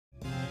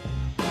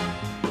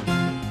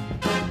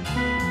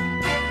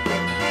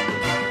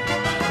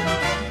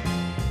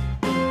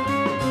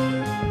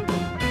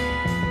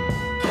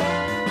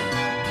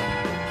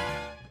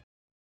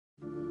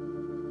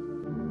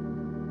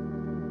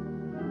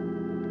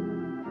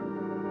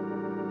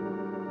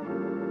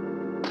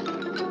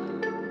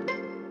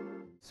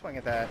Swing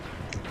at that.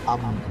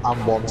 I'm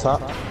one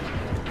tap.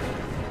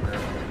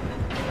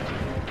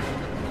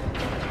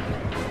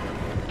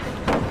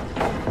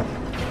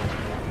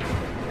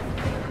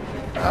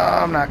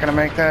 Oh, I'm not gonna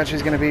make that.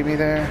 She's gonna beat me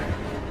there.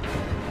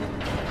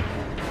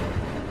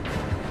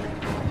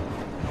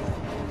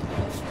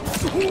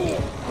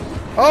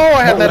 Oh,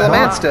 I had Metal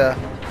Mansta.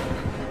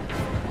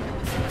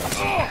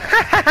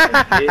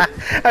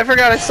 I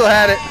forgot I still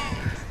had it.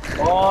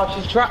 Oh,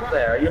 she's trapped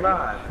there. Are you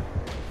mad?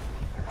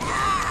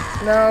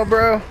 No,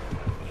 bro.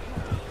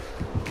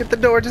 Get the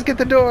door. Just get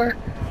the door.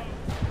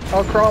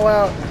 I'll crawl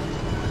out.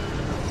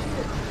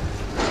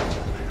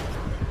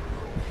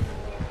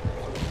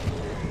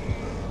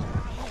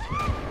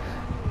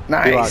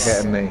 Nice. You are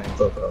getting me.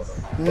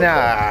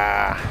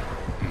 Nah.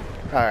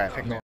 Alright,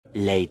 pick me up.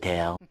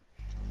 Later.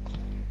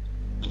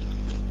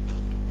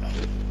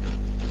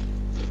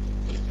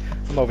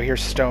 I'm over here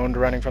stoned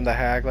running from the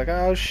hag like,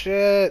 oh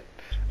shit.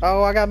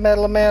 Oh, I got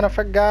Metal Man, I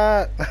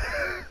forgot.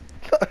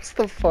 That's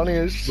the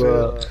funniest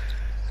shit.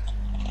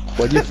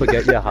 When you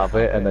forget you have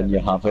it and then you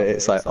have it,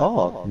 it's like,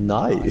 oh,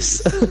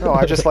 nice. No,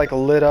 I just like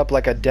lit up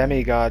like a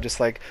demigod, just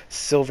like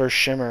silver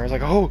shimmer. I was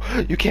like, oh,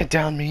 you can't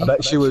down me. I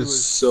bet she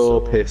was so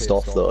pissed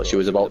off though. She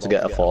was about to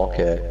get a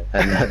 4K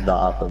and then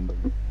that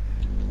happened.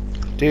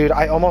 Dude,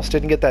 I almost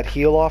didn't get that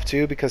heal off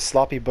too because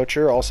Sloppy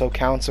Butcher also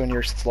counts when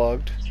you're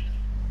slugged.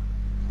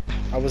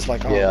 I was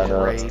like, oh, yeah,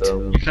 great.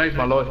 You saved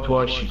my life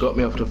twice. You got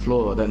me off the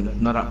floor.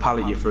 Then that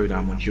pallet you threw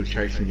down when she was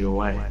chasing you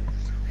away.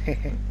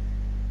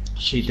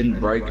 She didn't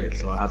break it,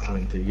 so I had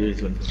something to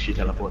use when she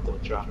teleported to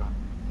the trap.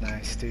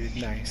 Nice, dude,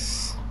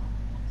 nice.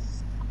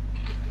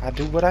 I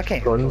do what I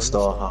can.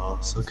 Gunstar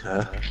house,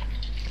 okay.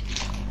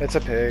 It's a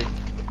pig.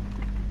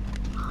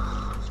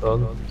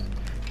 Fun.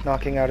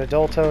 Knocking out a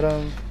dull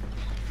totem.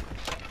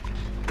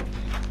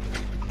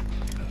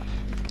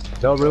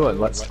 No ruin,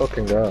 let's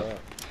fucking go.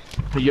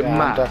 Are you Yeah, I'm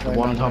mad? definitely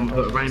One not time I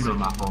put a rainbow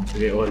map on to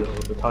get all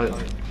of the totem.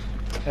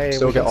 Hey,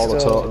 Still we get can all the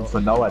still... totems for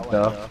no head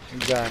though.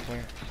 Exactly.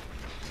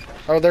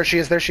 Oh, there she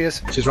is, there she is.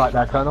 She's right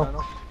there, Colonel.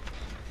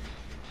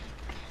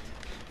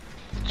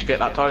 Did you get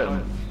that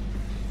totem?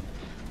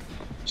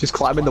 She's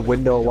climbing the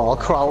window while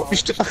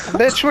crouched.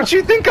 Bitch, what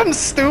you think I'm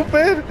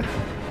stupid?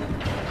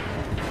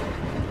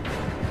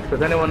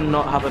 Does anyone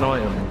not have an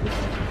item?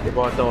 If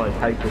I die,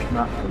 take this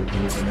map so we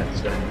can use the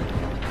next game.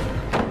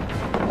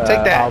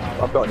 Take that.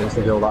 I've got an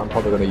insta heal that I'm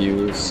probably going to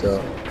use,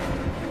 so...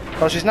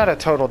 Well, she's not a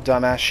total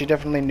dumbass. She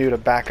definitely knew to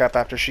back up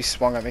after she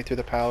swung at me through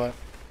the pallet.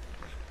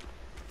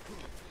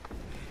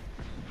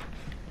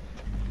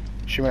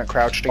 She went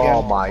crouched again.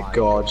 Oh my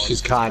god,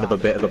 she's kind of a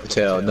bit of a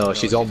potato. No,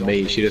 she's on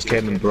me. She just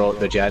came and broke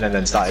the gen and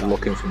then started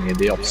looking for me in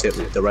the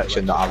opposite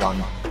direction that I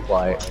ran.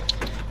 Like,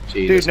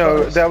 Jesus Dude,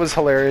 no, Christ. that was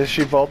hilarious.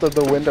 She vaulted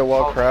the window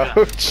while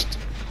crouched.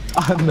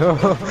 I know.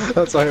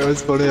 That's why it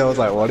was funny. I was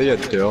like, what are you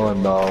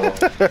doing now?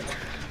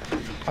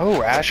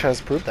 Oh, Ash has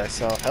proved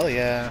thyself. Hell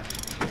yeah.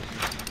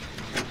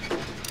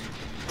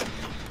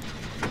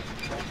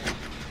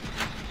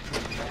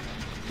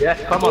 Yes,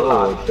 come on,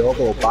 Oh, lad.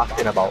 double back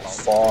in about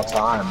 4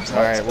 times.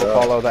 Alright, we'll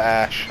follow the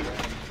Ash.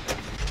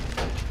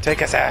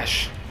 Take us,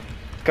 Ash.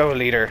 Go,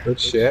 leader. Good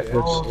shit,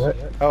 good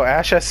shit. Oh,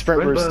 Ash has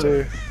sprint burst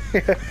too.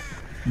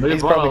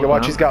 He's probably gonna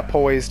watch. He's got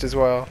poised as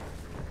well.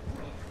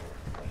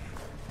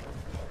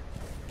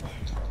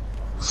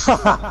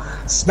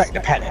 Smack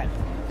the pellet.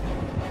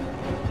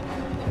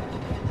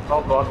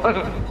 Oh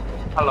god.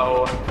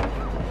 Hello.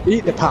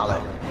 Eat the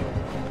pallet.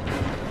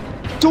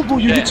 Double,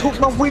 you just took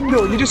my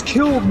window. You just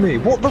killed me.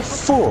 What the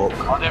fuck?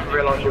 I didn't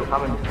realise you were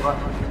coming.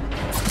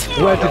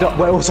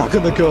 Where was I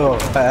gonna go?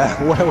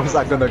 Where was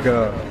I gonna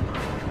go?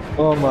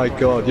 Oh my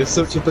god, you're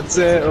such a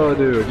potato,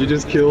 dude. You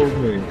just killed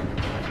me.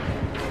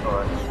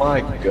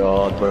 My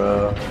god,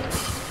 bro.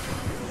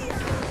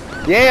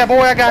 Yeah,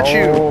 boy, I got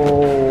you.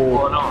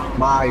 Oh,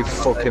 my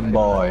fucking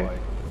boy.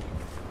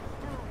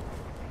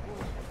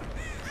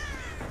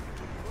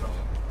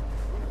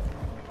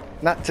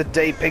 Not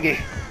today, piggy.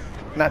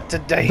 Not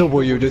today.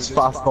 Double, you just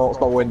fast vaults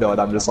my window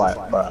and I'm just like,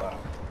 bruh.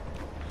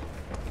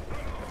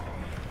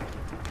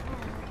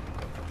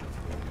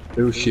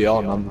 Who's she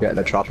on? I'm getting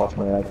a trap off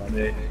my head.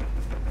 Me.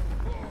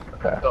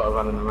 Okay. Sort of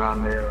running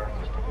around there.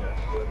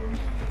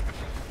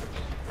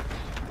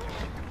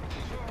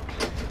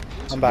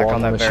 I'm back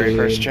on that very machine.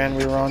 first gen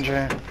we were on,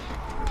 Jay.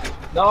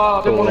 No,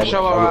 I didn't want to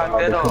show her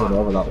I had dead I'll be coming on.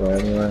 over that way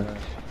anyway.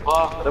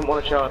 Oh, I didn't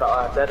want to show her that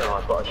I had dead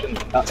on, but I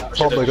shouldn't. That's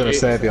probably gonna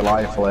save your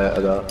life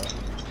later though.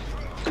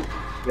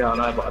 Yeah, I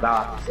know, but now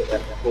I have to sit there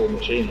for 4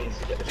 machines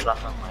to get the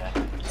strap on my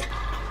head.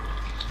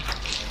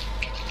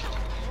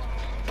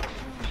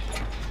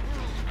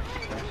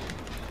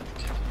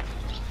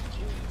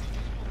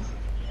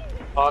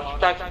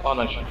 Oh,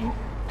 no, she shouldn't.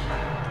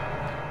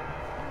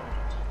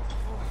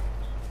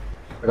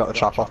 I got the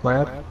trap off my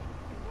head.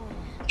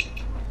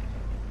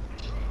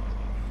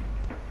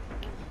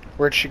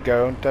 Where'd she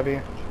go,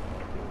 W?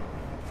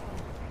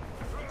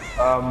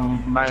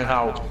 Main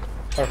house.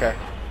 Okay.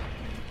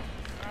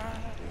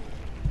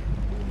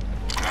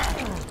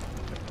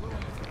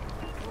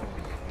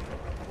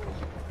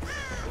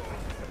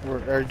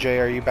 Or Jay,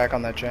 are you back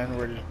on that gen?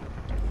 Where did...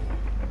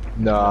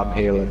 No, I'm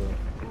healing.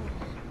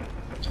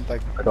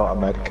 Like, I got a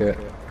med kit.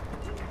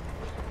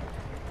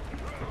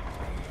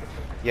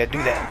 yeah,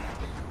 do that.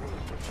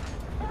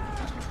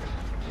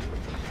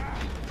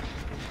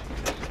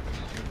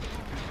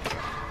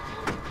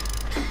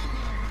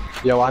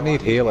 Yo, I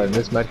need healing.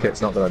 This med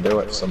kit's not gonna do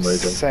it for some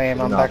reason. Same,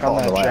 I'm No, back on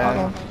not that the way. Hang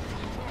gen. on.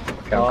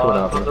 Okay, I'm coming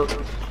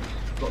over.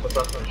 Got the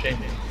first machine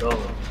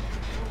installed.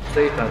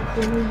 See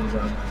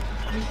something.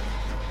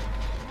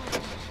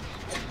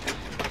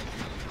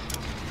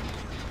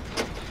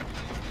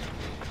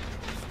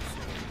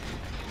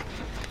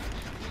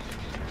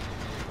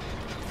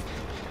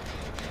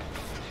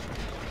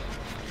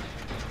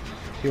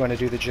 You want to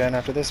do the gen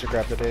after this or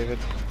grab the David?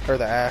 Or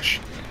the Ash?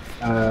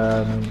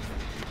 I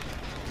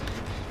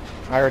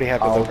already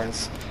have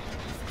deliverance.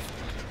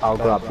 I'll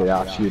grab the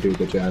Ash, you do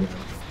the gen.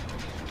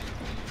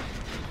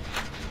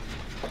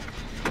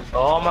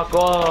 Oh my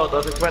god,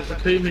 I just went to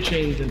 2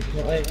 machines and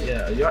not 8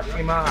 yet. Are you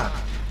actually mad?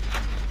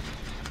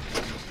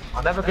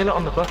 I never get it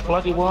on the first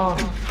bloody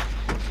one.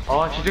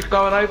 Oh, she's just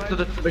going over to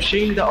the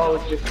machine that I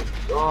was just...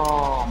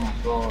 Oh my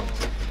god.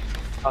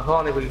 I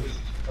can't even...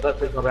 I don't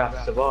think I'll be able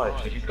to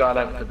survive. She's just going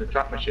over to the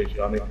trap machine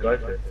that I need to go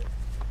to.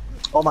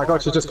 Oh my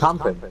god, she's just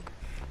camping.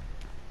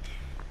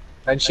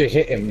 And she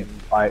hit him,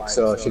 like,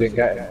 so she didn't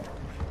get him.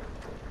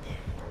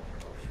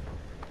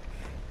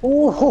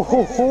 Ooh, ho,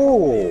 ho,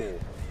 ho.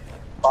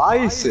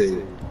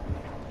 Spicy!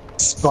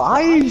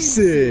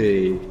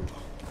 Spicy!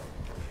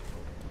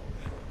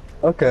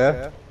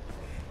 Okay.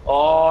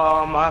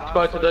 Oh, I have to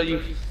go to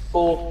the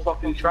 4th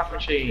fucking trap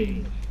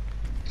machine.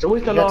 It's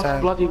always the You got last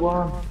time. bloody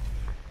one.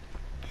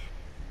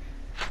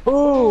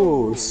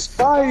 Ooh,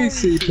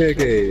 spicy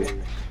piggy!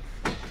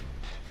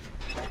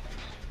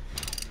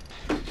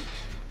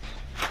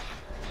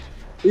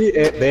 Eat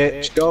it,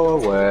 bitch, go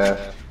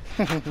away.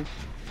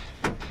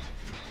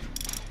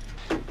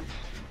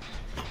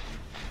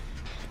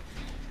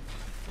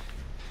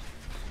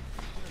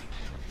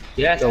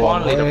 Yes, Go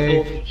on, finally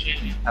hey. the 4th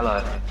machine.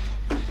 Hello.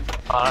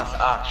 Oh, that's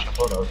Ash. I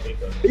thought that was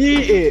bigger.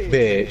 Eat it,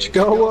 bitch,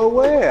 go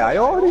away. I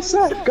already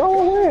said,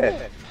 go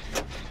away.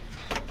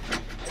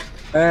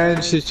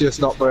 And she's just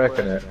not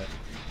breaking it.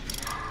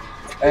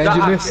 And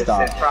you missed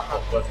that. Trap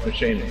off first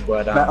machine is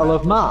where down. Metal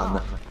of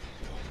Man.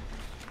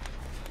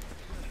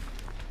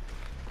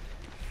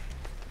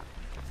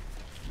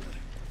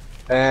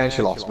 And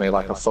she lost me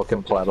like a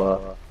fucking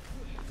plebber.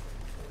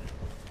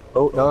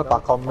 Oh no,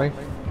 back on me.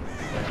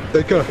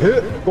 Take a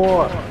hit,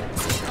 boy.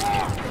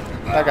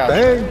 I got you.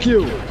 Thank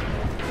you.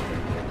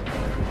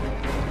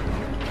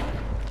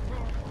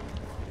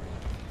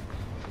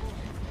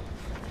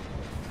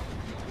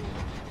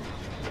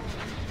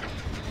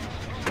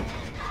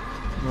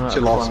 She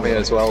lost me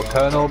as well.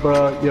 Colonel,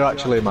 bro, you're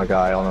actually my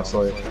guy,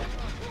 honestly.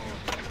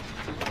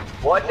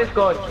 Why did this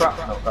guy trap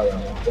not going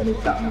on when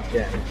he's sat on his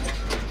gen?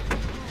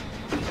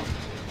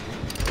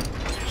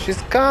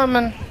 She's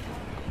coming.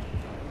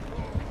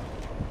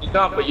 You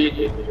can't put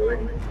YouTube video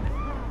in.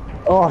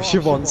 Oh, she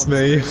wants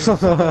me.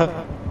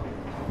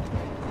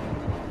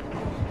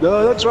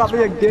 No, don't trap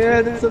me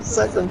again. It's the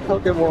second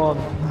fucking one.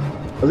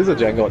 At least the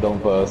gen got done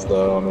first,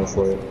 though,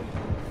 honestly.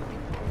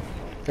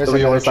 There's So we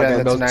another always like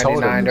gen those that's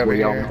 99 totems over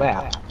we on here.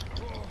 map.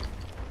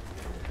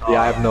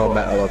 Yeah, I have no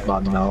metal of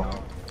man now.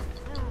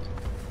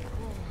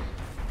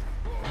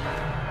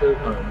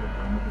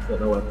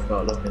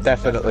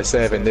 Definitely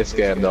saving this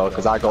game though,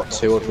 because I got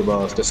 2 of the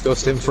most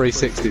disgusting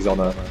 360s on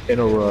her in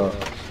a row.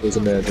 It was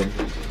amazing.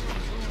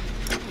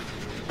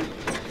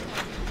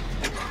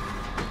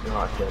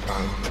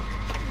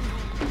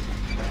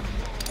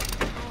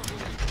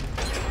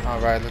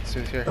 Alright, let's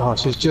do it here. Oh,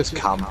 she's just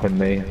camping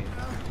me.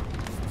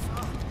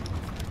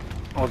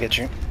 I'll get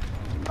you.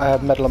 I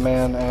have Metal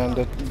Man and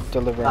a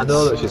Deliverance. I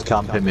know that she's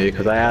camping me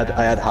because I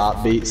had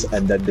heartbeats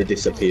and then they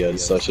disappeared,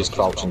 so she's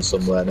crouching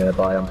somewhere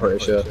nearby, I'm pretty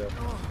sure.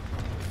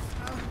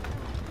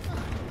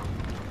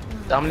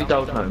 How many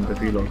dog homes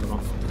have you lost on?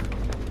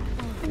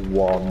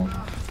 1,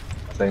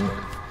 I think.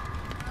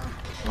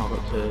 I've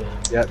got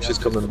 2. Yep, she's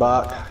coming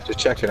back. Just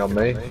checking on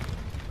me.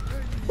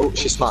 Oh,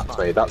 she smacked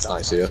me. That's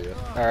nice of you.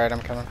 Alright,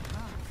 I'm coming.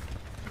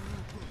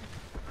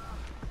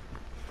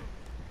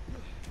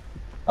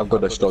 I'm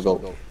gonna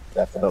struggle.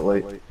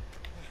 Definitely.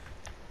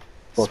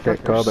 Fuck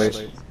it,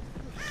 Kirby.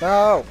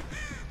 No!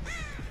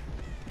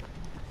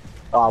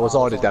 Oh, I was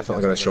already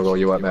definitely gonna struggle.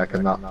 You weren't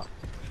making that.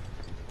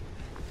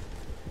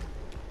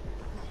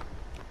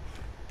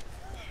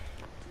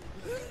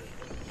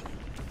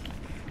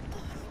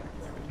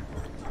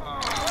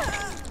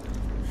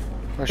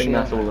 Where's I she think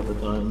at? that's all of the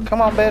time.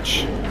 Come on,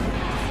 bitch.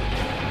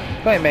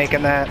 You ain't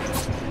making that.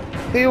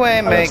 You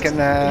ain't making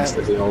that.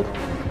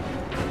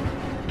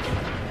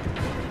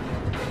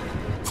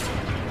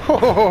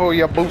 Oh,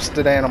 you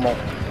boosted animal.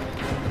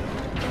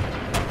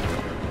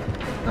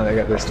 And I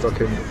get this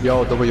fucking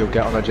yo W,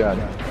 get on a gen.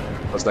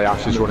 As the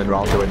Ash is running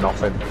around doing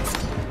nothing.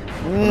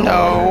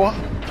 No.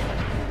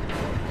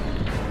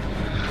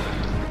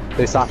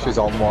 This Ash is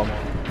on one.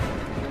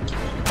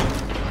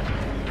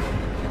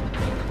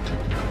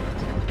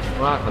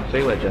 Well, I can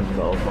see where Jen's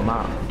got off the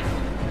map.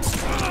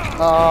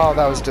 Oh,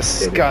 that was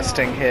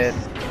disgusting hit.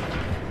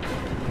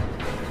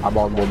 I'm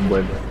on one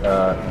with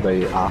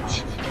the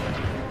Ash.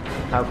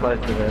 How close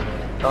is it?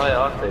 Oh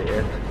yeah, I see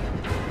it.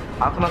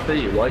 How can I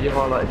see you? Why do you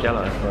highlight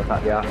yellow for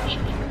attack the Ash?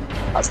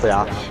 That's the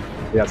Ash.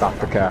 He has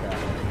aftercare.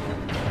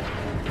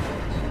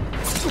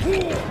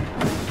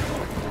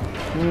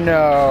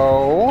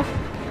 No.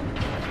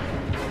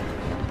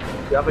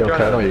 You have You okay?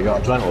 No, adrenaline? you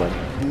got adrenaline.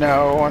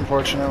 No,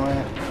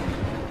 unfortunately.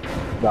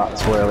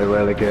 That's really,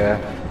 really gay.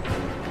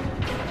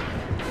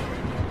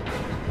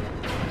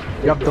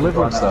 You have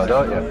deliverance though,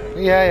 don't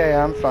you?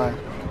 Yeah, I'm fine.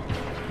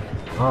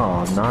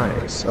 Oh,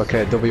 nice.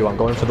 Okay, W, I'm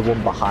going for the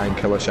one behind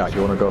Killer Shack.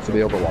 You want to go for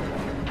the other one?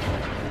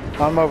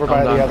 I'm over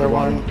by down the for other the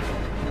one.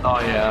 Oh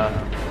yeah.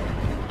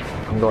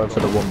 I'm going for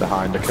the one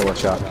behind the Killer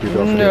Shack. You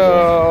go for the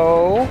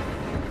other one.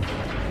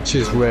 No.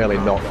 She's really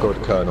not good,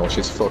 Colonel.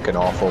 She's fucking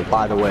awful.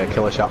 By the way,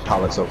 Killer Shack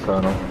pallets up,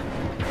 Colonel.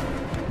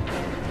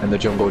 And the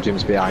jungle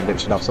gym's behind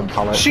it. Should have some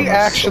pallets. She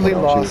unless actually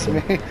someone else lost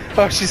uses me.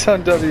 Oh, she's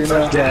on W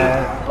now.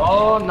 Yeah.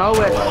 Oh no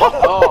it.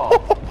 Oh.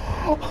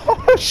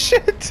 Oh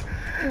shit!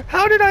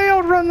 How did I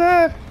outrun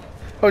that?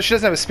 Oh, she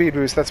doesn't have a speed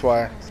boost, that's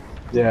why.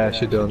 Yeah,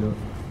 she done.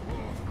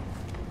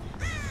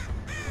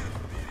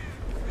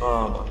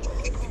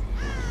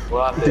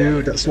 Well,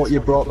 Dude, that's what you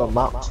brought the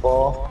map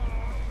for.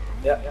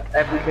 yeah,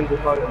 every single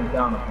photo is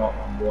down apart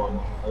from one.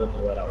 I don't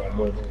know where that one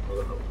was.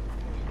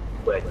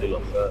 Where did you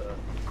look first?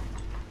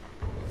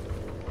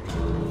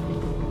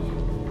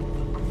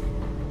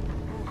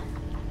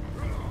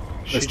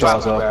 This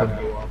door's open.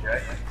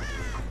 Okay.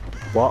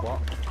 What?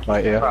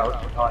 Right here.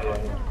 Oh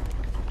yeah.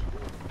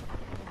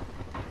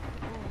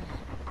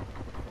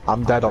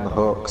 I'm dead on the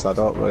hook, so I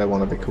don't really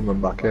want to be coming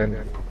back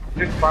in.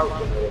 Just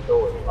crouching near the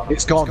door.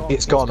 It's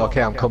gone.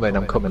 Okay, I'm coming. I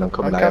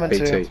have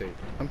BT. too.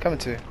 I'm coming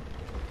too.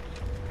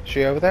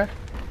 She over there?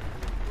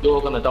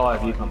 You're gonna die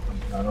if you come from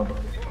the tunnel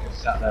because you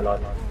just sat there like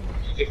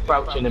just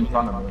crouching in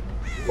front of me,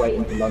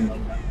 waiting for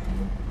London.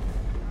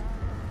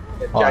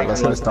 Alright, let's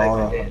hit this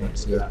door.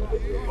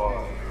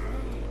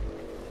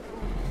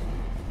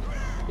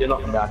 You're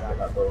not gonna get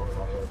that door.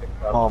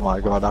 Oh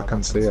my god, I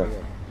can see it.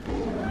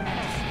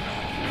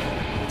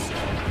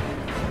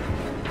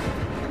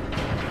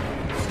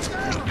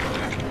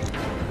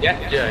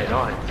 Yeah, Jay,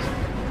 nice.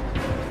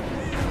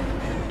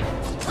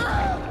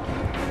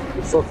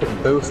 You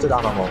fucking boosted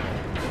animal.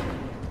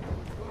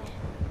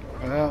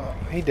 Well,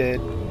 he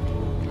did.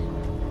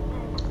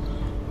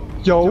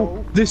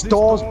 Yo, this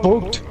door's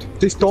bugged.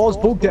 This door's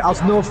bugged. It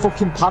has no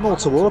fucking panel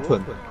to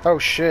open. Oh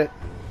shit.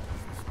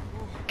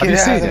 Have you Get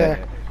out seen of there.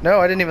 it? No,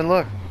 I didn't even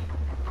look.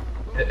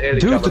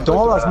 Dude, the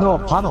door has no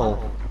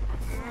panel.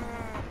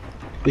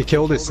 He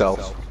killed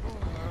himself.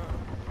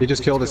 He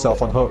just killed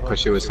himself on hook because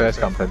she was face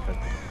camping.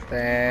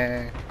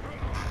 Dang.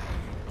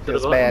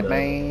 Feels bad,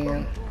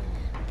 man.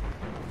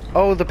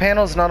 Oh, the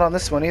panel's not on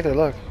this one either,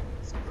 look.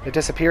 It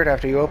disappeared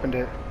after you opened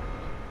it.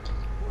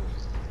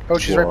 Oh,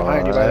 she's right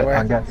behind you, by the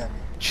way.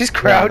 She's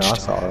crouched, Yeah, no, I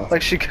saw her.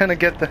 like she gonna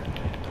get the...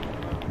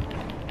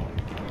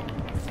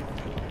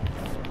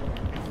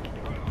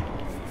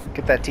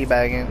 Get that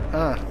teabag in.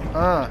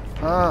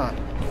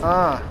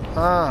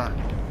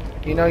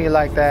 You know you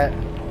like that.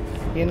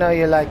 You know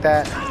you like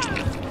that.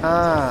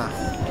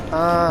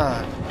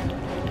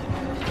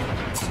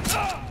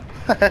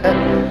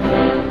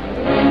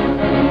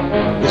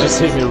 You just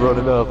see me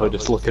running over,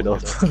 just looking up.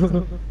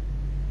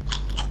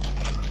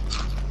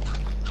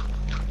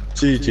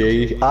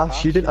 GG.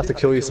 Ash, you didn't have to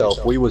kill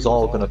yourself. We was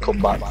all gonna come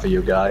back for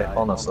you, guy.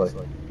 Honestly.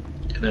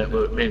 Me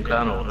and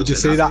Colonel. Did you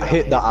see that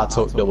hit that I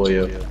took,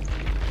 W?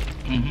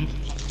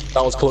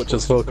 That was clutch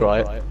as fuck,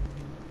 right?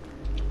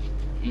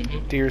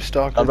 Deer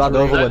stalker. I ran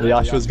over when the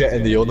Ash was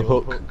getting the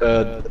unhook,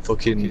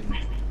 fucking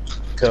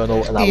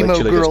Colonel, and I Emo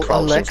literally girl just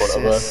crouched in front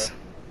of Alexis. her.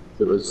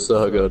 It was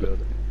so good.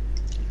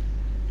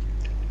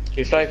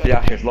 You say for the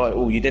Ashes, like,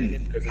 oh, you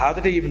didn't. Because how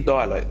did he even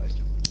die? Like,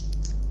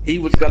 he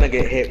was gonna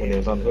get hit when he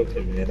was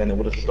unhooking me, and then it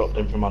would have stopped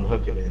him from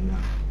unhooking me.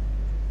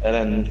 And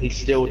then he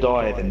still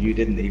died, and you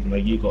didn't, even though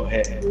you got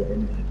hit and you were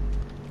injured.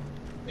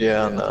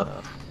 Yeah, no.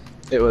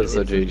 It was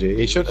a GG.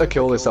 He shouldn't have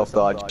killed himself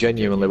though. I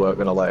genuinely weren't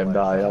gonna let him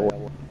die. I would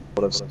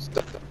have.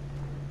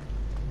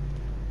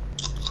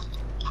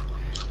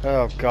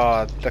 Oh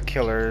god, the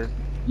killer.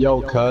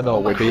 Yo,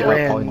 Colonel, we beat our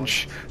point.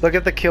 Cringe. Look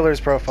at the killer's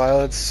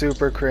profile, it's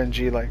super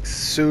cringy, like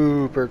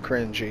super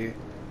cringy.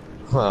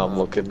 I'm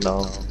looking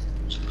now.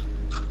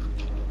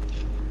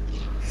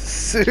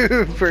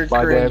 Super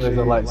My name is cringy.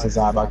 Alexis.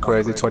 I'm a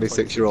crazy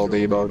 26-year-old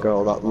emo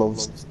girl that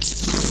loves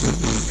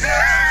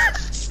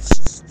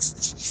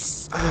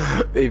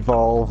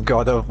Evolve,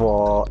 God of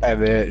War,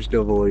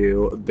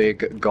 MHW,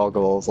 big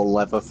goggles,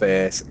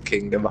 Leatherface,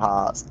 Kingdom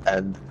Hearts,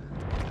 and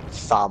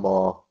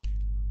Famo.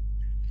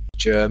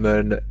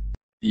 German,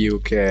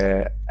 UK,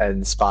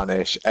 and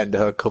Spanish, and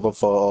her cover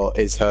photo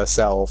is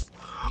herself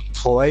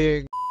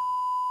playing